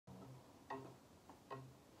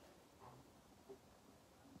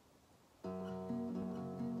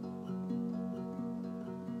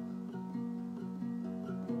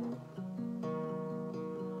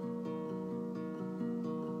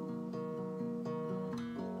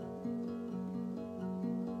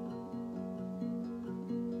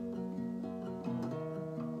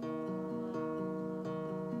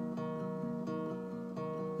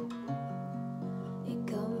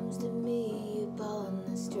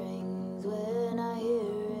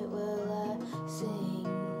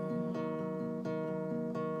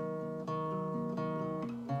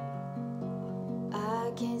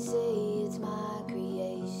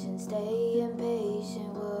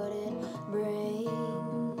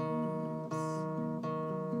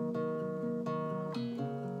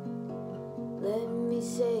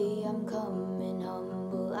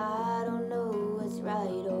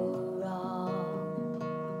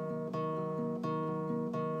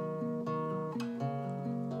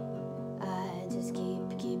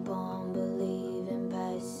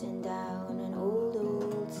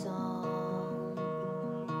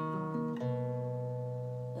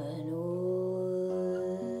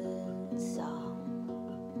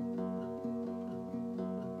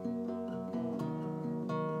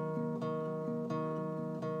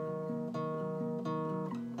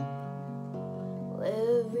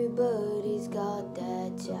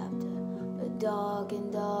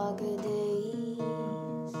and darker days.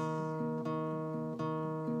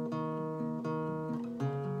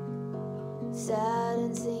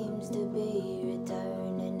 Saturn seems to be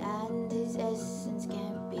returning, and his essence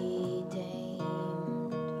can't be tamed.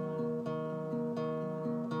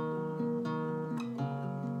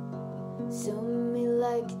 Some may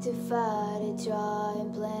like to fight it, try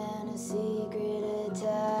and plan a secret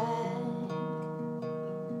attack.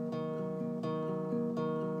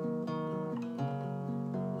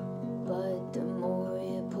 But the more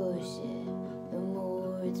you push it, the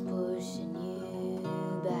more it's pushing you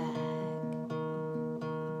back.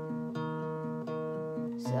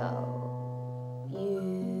 So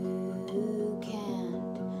you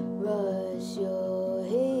can't rush your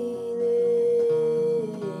healing.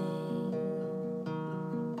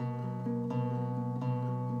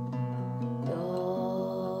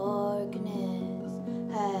 Darkness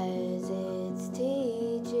has its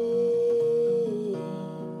teachings.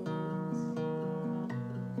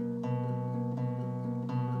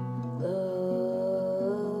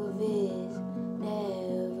 Love is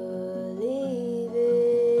never leaving.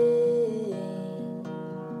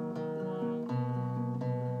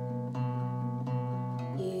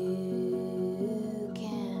 You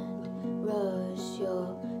can't rush your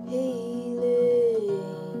healing.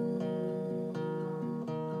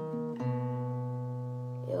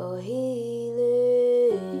 Your healing.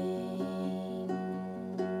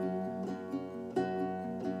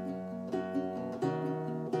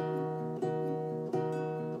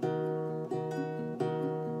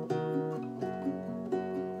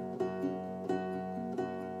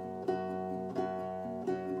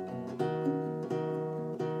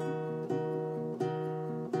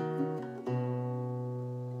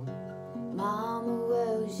 Mama,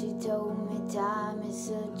 well, she told me time is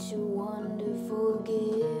such a wonderful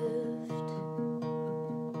gift.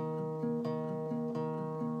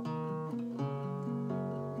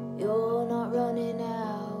 You're not running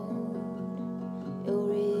out, you're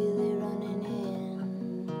really running in.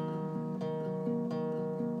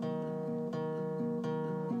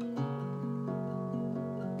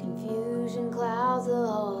 Confusion clouds the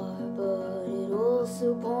heart, but it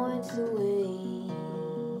also points the way.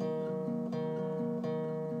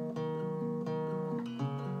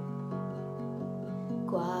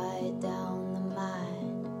 Quiet down the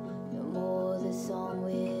mind, the more the song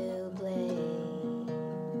will play.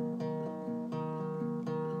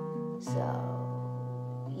 So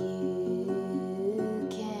you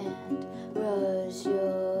can't rush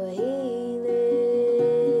your healing.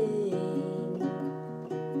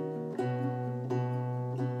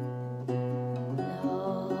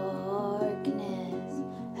 Darkness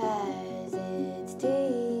has its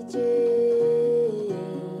teachings.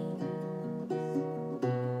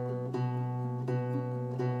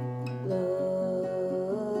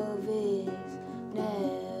 Love is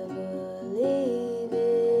never leaving.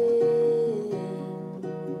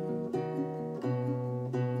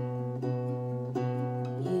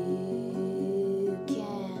 You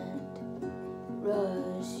can't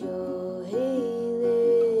rush your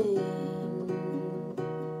healing.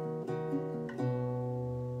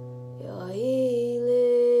 Your healing.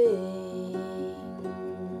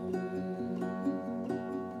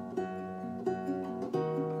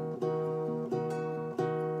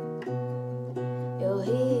 Your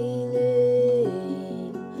healing,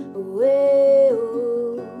 away,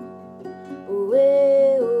 oh,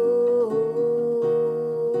 away, oh,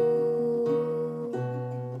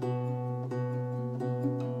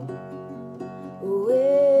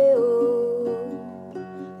 away, oh,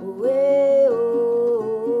 away, oh.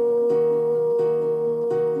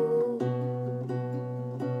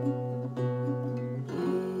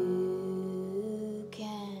 You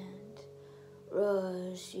can't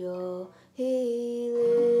rush your healing.